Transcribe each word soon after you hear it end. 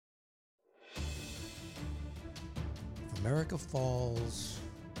America falls,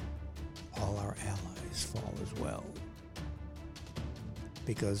 all our allies fall as well.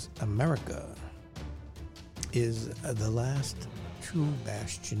 Because America is the last true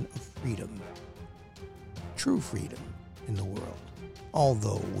bastion of freedom, true freedom in the world.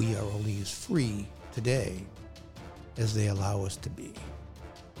 Although we are only as free today as they allow us to be.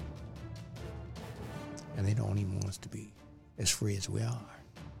 And they don't even want us to be as free as we are.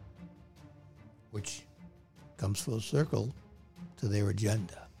 Which comes full circle to their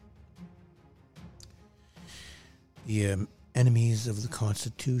agenda. The enemies of the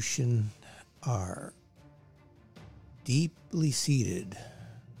Constitution are deeply seated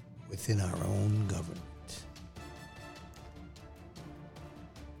within our own government.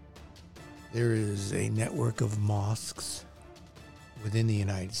 There is a network of mosques within the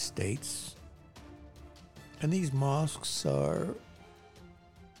United States, and these mosques are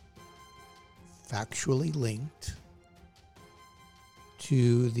factually linked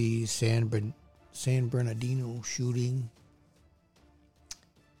to the San Bernardino shooting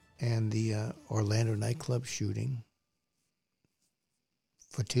and the Orlando nightclub shooting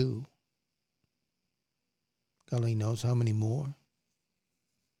for two. God only knows how many more.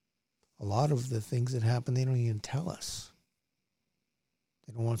 A lot of the things that happen, they don't even tell us.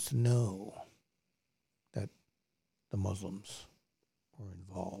 They don't want us to know that the Muslims were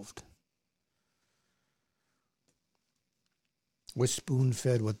involved. We're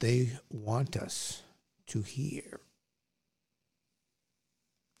spoon-fed what they want us to hear.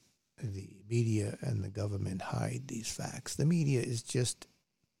 The media and the government hide these facts. The media is just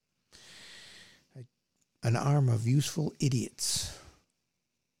an arm of useful idiots,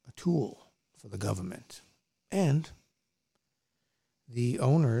 a tool for the government. And the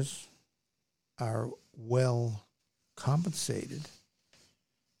owners are well compensated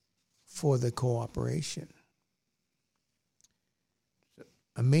for the cooperation.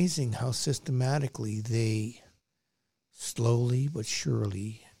 Amazing how systematically they slowly but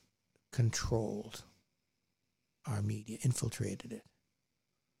surely controlled our media, infiltrated it.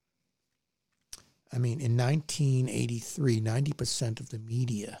 I mean, in 1983, 90% of the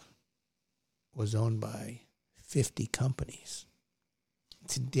media was owned by 50 companies.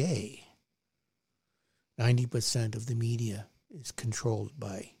 Today, 90% of the media is controlled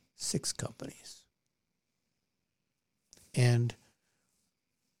by 6 companies. And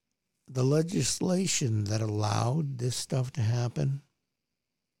the legislation that allowed this stuff to happen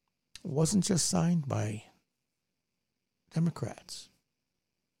wasn't just signed by Democrats.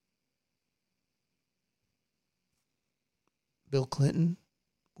 Bill Clinton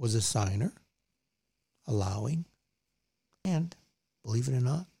was a signer, allowing, and, believe it or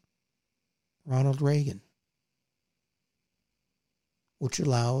not, Ronald Reagan, which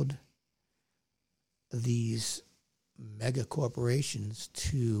allowed these mega corporations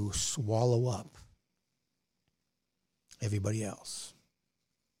to swallow up everybody else.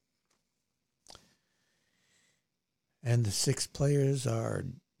 And the 6 players are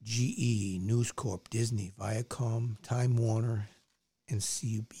GE, News Corp, Disney, Viacom, Time Warner, and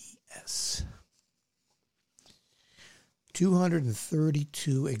CBS.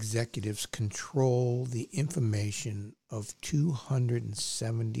 232 executives control the information of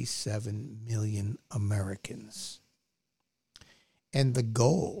 277 million Americans. And the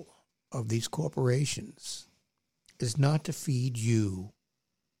goal of these corporations is not to feed you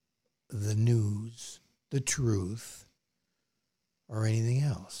the news, the truth, or anything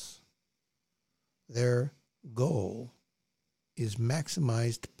else. Their goal is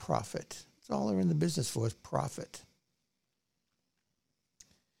maximized profit. That's all they're in the business for, is profit.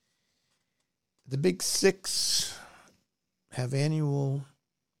 The Big 6 have annual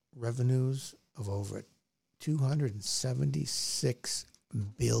revenues of over $276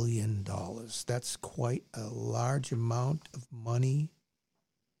 billion. That's quite a large amount of money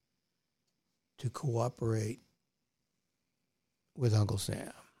to cooperate with Uncle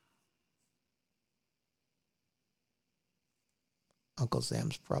Sam. Uncle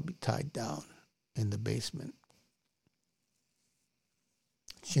Sam's probably tied down in the basement,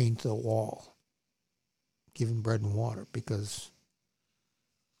 chained to the wall, giving bread and water, because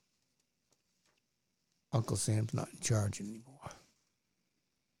Uncle Sam's not in charge anymore.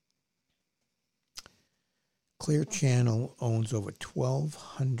 Clear Channel owns over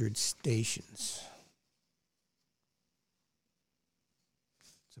 1,200 stations.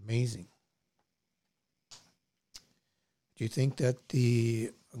 It's amazing. Do you think that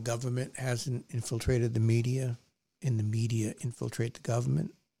the government hasn't infiltrated the media and the media infiltrate the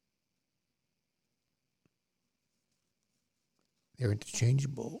government? They're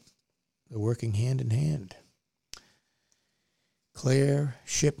interchangeable. They're working hand in hand. Claire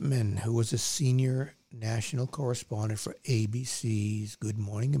Shipman, who was a senior national correspondent for ABC's Good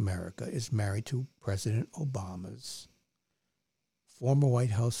Morning America, is married to President Obama's former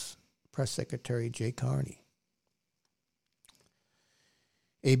White House press secretary, Jay Carney.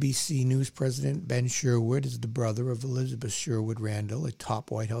 ABC News President Ben Sherwood is the brother of Elizabeth Sherwood Randall, a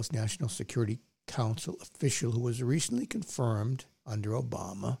top White House National Security Council official who was recently confirmed under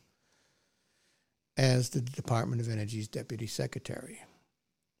Obama as the Department of Energy's deputy secretary.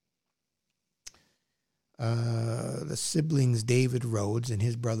 The siblings David Rhodes and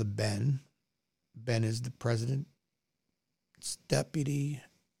his brother Ben. Ben is the president's deputy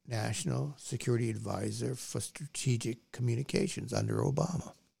national security advisor for strategic communications under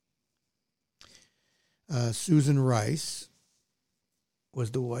Obama. Susan Rice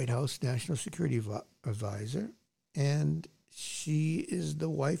was the White House national security advisor, and she is the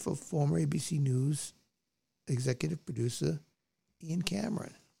wife of former ABC News executive producer Ian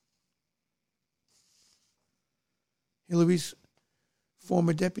Cameron. Hillary's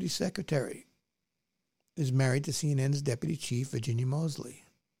former deputy secretary is married to CNN's deputy chief, Virginia Mosley.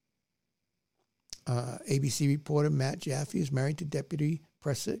 ABC reporter Matt Jaffe is married to deputy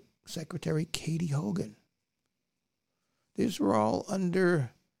press secretary Katie Hogan. These were all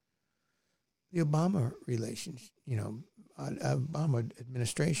under the Obama relations, Obama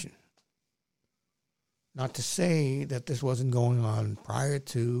administration. Not to say that this wasn't going on prior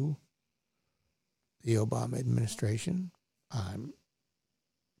to the Obama administration. I'm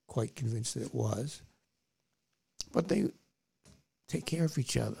quite convinced that it was. But they take care of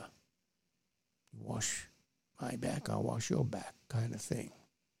each other. You wash my back, I'll wash your back kind of thing.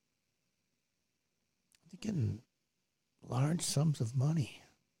 They're getting large sums of money.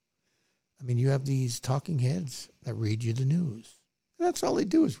 I mean, you have these talking heads that read you the news. And that's all they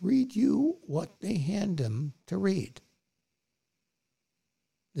do is read you what they hand them to read.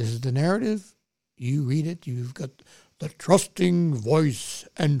 This is the narrative. You read it. You've got the trusting voice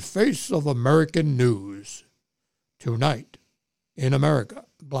and face of American news. Tonight in America.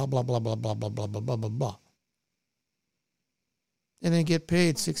 Blah, blah, blah, blah, blah, blah, blah, blah, blah, blah, blah. And they get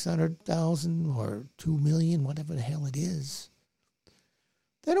paid $600,000 or $2 million, whatever the hell it is.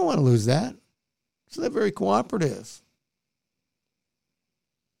 They don't want to lose that. So they're very cooperative.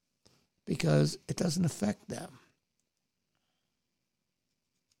 Because it doesn't affect them.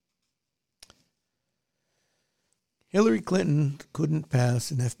 Hillary Clinton couldn't pass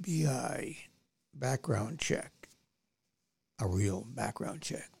an FBI background check, a real background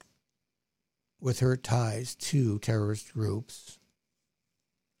check, with her ties to terrorist groups,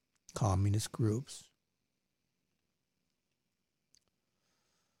 communist groups.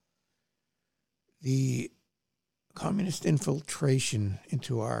 The communist infiltration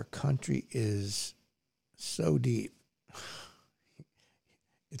into our country is so deep.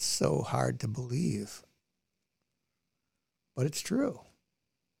 It's so hard to believe. But it's true.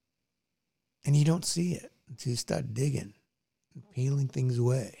 And you don't see it until you start digging and peeling things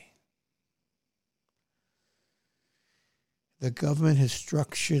away. The government has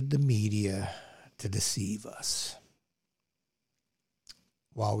structured the media to deceive us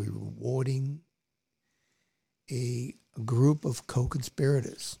while we're rewarding a group of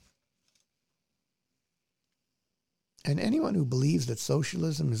co-conspirators. And anyone who believes that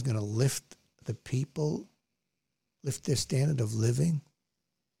socialism is going to lift the people, lift their standard of living,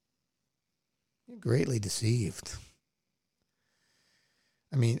 you're greatly deceived.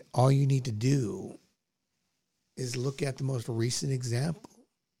 I mean, all you need to do is look at the most recent example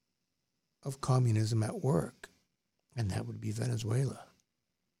of communism at work, and that would be Venezuela.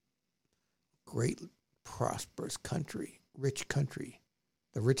 Great, prosperous country, rich country,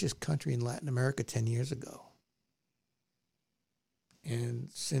 the richest country in Latin America 10 years ago. And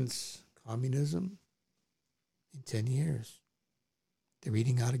since communism, in 10 years, they're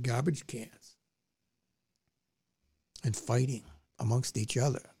eating out of garbage cans and fighting amongst each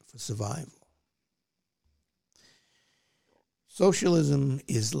other for survival. Socialism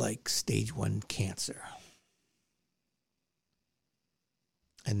is like stage 1 cancer.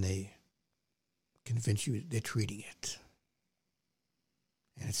 And they convince you they're treating it.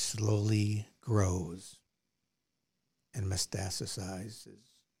 And it slowly grows and metastasizes,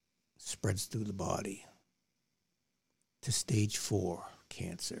 spreads through the body to stage 4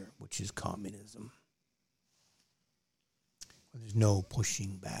 cancer, which is communism. There's no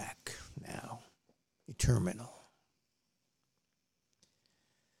pushing back now. You're terminal.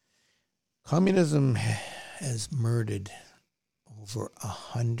 Communism has murdered over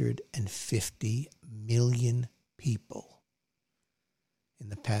 150 million people in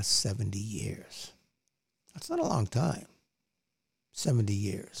the past 70 years. That's not a long time. 70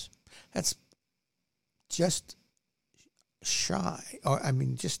 years. That's just shy, or I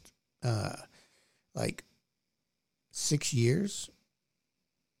mean, just like 6 years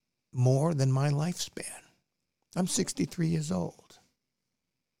more than my lifespan. I'm 63 years old.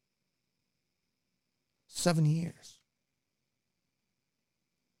 7 years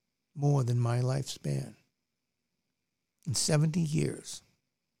more than my lifespan. In 70 years,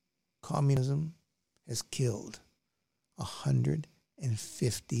 communism has killed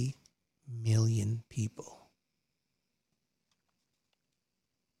 150 million people.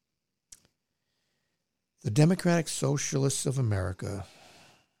 The Democratic Socialists of America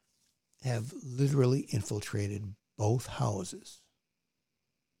have literally infiltrated both houses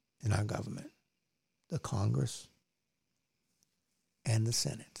in our government, the Congress and the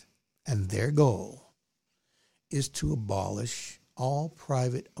Senate. And their goal is to abolish all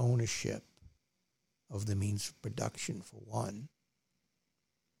private ownership of the means of production, for one,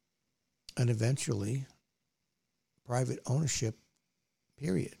 and eventually private ownership,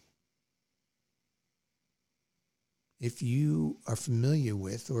 period. If you are familiar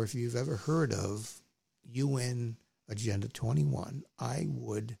with, or if you've ever heard of UN Agenda 21, I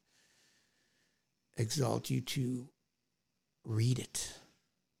would exalt you to read it.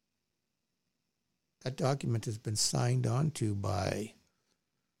 That document has been signed on to by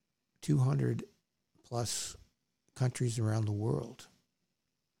 200 plus countries around the world.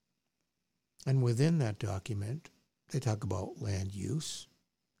 And within that document, they talk about land use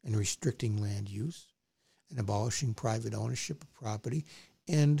and restricting land use and abolishing private ownership of property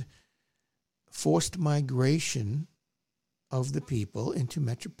and forced migration of the people into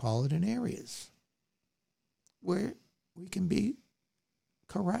metropolitan areas where we can be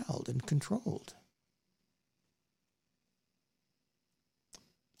corralled and controlled.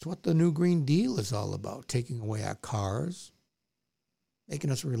 It's what the New Green Deal is all about, taking away our cars,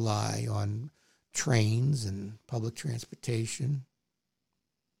 making us rely on trains and public transportation.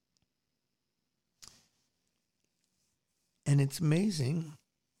 And it's amazing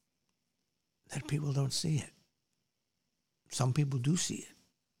that people don't see it. Some people do see it.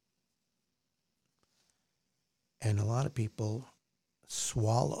 And a lot of people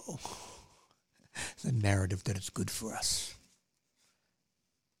swallow the narrative that it's good for us,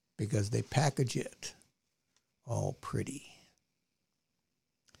 because they package it all pretty.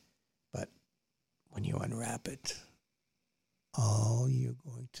 But when you unwrap it, all you're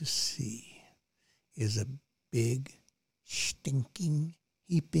going to see is a big, stinking,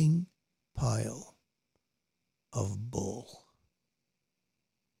 heaping pile of bull.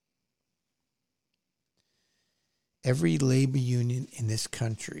 Every labor union in this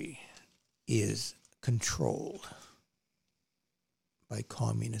country is controlled by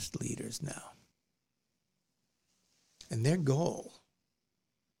communist leaders now. And their goal,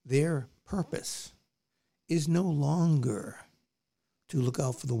 their purpose, is no longer to look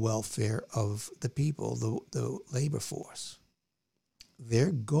out for the welfare of the people, the labor force.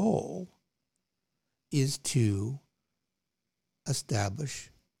 Their goal is to establish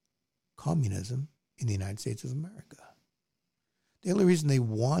communism in the United States of America. The only reason they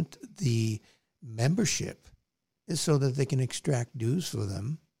want the membership is so that they can extract dues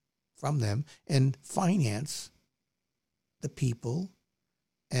from them and finance the people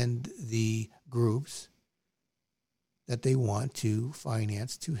and the groups that they want to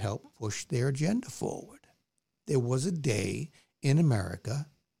finance to help push their agenda forward. There was a day in America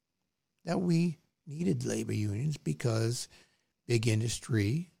that we needed labor unions because big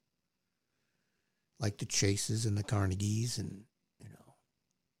industry, like the Chases and the Carnegies and,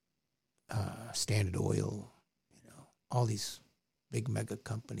 Standard Oil, all these big mega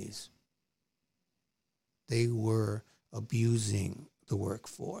companies, they were abusing the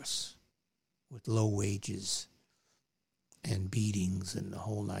workforce with low wages and beatings and the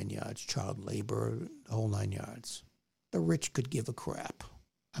whole 9 yards, child labor, the whole 9 yards. The rich could give a crap.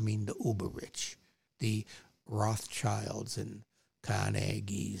 I mean, the uber rich, the Rothschilds and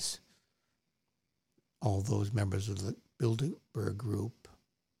Carnegies, all those members of the Bilderberg Group,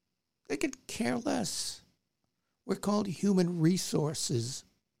 they could care less. We're called human resources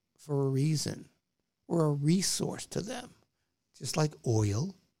for a reason. We're a resource to them, just like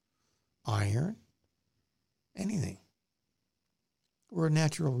oil, iron, anything. We're a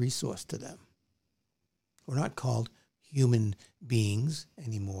natural resource to them. We're not called human beings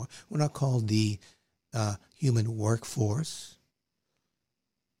anymore. We're not called the human workforce.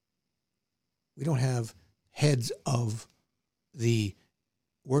 We don't have heads of the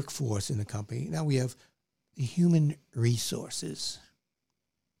workforce in the company. Now we have the human resources.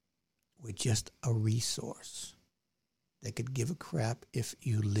 We're just a resource. that could give a crap if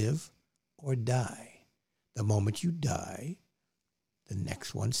you live or die. The moment you die, the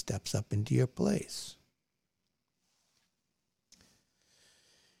next one steps up into your place.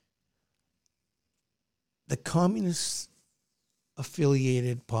 The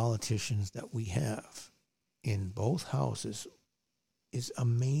communist-affiliated politicians that we have in both houses is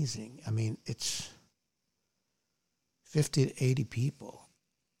amazing. I mean, it's 50 to 80 people.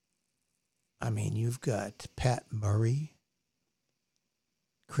 I mean, you've got Pat Murray,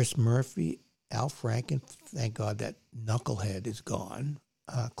 Chris Murphy, Al Franken, thank God that knucklehead is gone,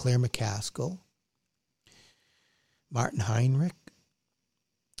 Claire McCaskill, Martin Heinrich,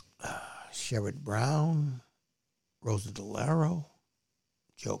 Sherrod Brown, Rosa DeLauro,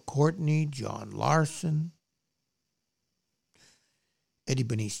 Joe Courtney, John Larson, Eddie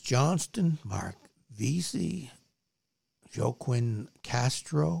Bernice Johnston, Mark Vesey, Joaquin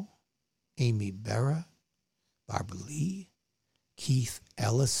Castro, Amy Berra, Barbara Lee, Keith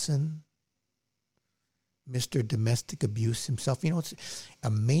Ellison, Mr. Domestic Abuse himself. You know, it's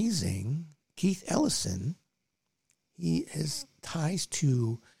amazing. Keith Ellison, he has ties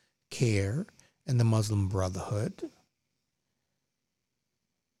to CARE and the Muslim Brotherhood.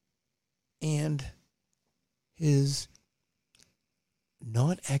 And his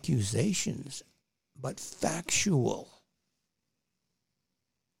not accusations, but factual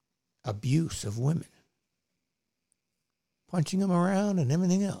abuse of women, punching them around and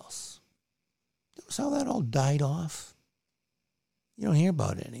everything else. Notice how that all died off? You don't hear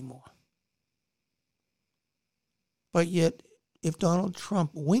about it anymore. But yet, if Donald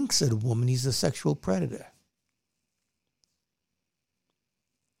Trump winks at a woman, he's a sexual predator.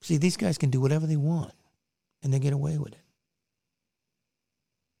 See, these guys can do whatever they want, and they get away with it.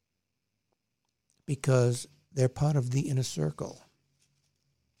 Because they're part of the inner circle.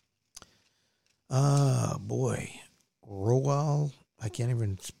 Ah, boy. Roel, I can't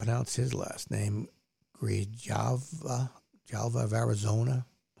even pronounce his last name, Grijalva of Arizona,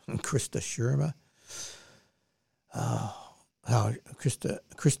 Krista Sherma,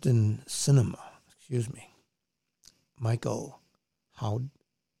 Kristen Sinema, Michael Howd,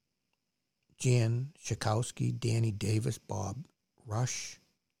 Jan Schakowsky, Danny Davis, Bobby Rush.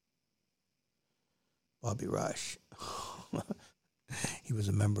 He was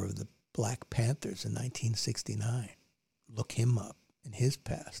a member of the Black Panthers in 1969. Look him up in his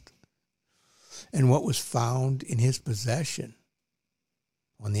past. And what was found in his possession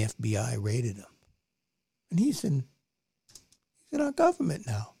when the FBI raided him. And he's in our government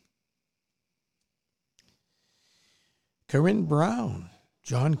now. Corinne Brown,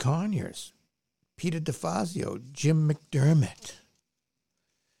 John Conyers, Peter DeFazio, Jim McDermott,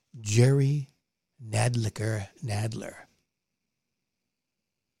 Jerry Nadler,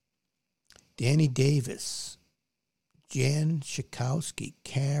 Danny Davis, Jan Schakowsky,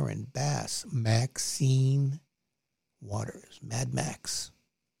 Karen Bass, Maxine Waters, Mad Max,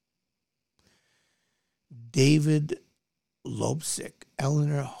 David Lobsick,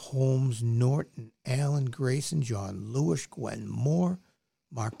 Eleanor Holmes Norton, Alan Grayson, John Lewis, Gwen Moore,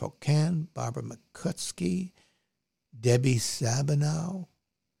 Mark Pocan, Barbara McCutsky, Debbie Sabinow,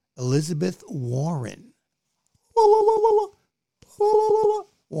 Elizabeth Warren.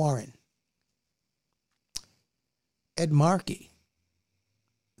 Warren. Ed Markey,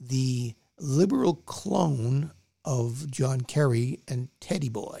 the liberal clone of John Kerry and Teddy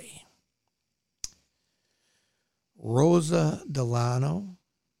Boy. Rosa Delano,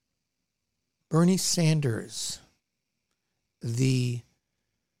 Bernie Sanders, the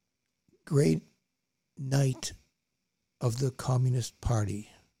great knight of the Communist Party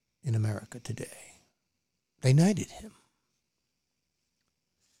in America today. They knighted him.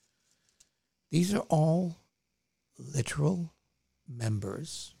 These are all literal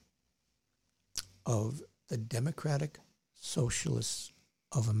members of the Democratic Socialists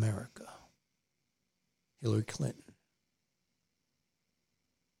of America. Hillary Clinton.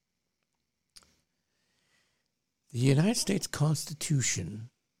 The United States Constitution,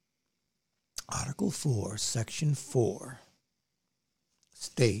 Article 4, Section 4,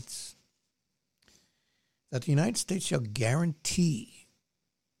 states that the United States shall guarantee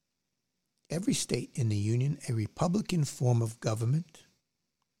every state in the Union a Republican form of government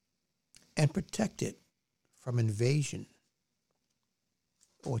and protect it from invasion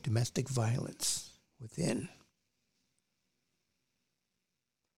or domestic violence within.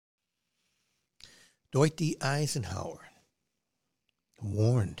 Dwight D. Eisenhower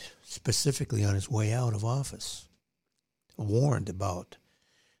warned specifically on his way out of office, warned about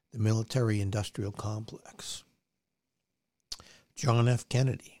the military-industrial complex. John F.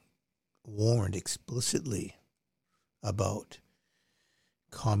 Kennedy warned explicitly about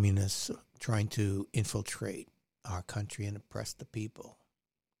communists trying to infiltrate our country and oppress the people.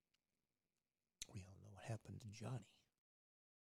 We all know what happened to Johnny.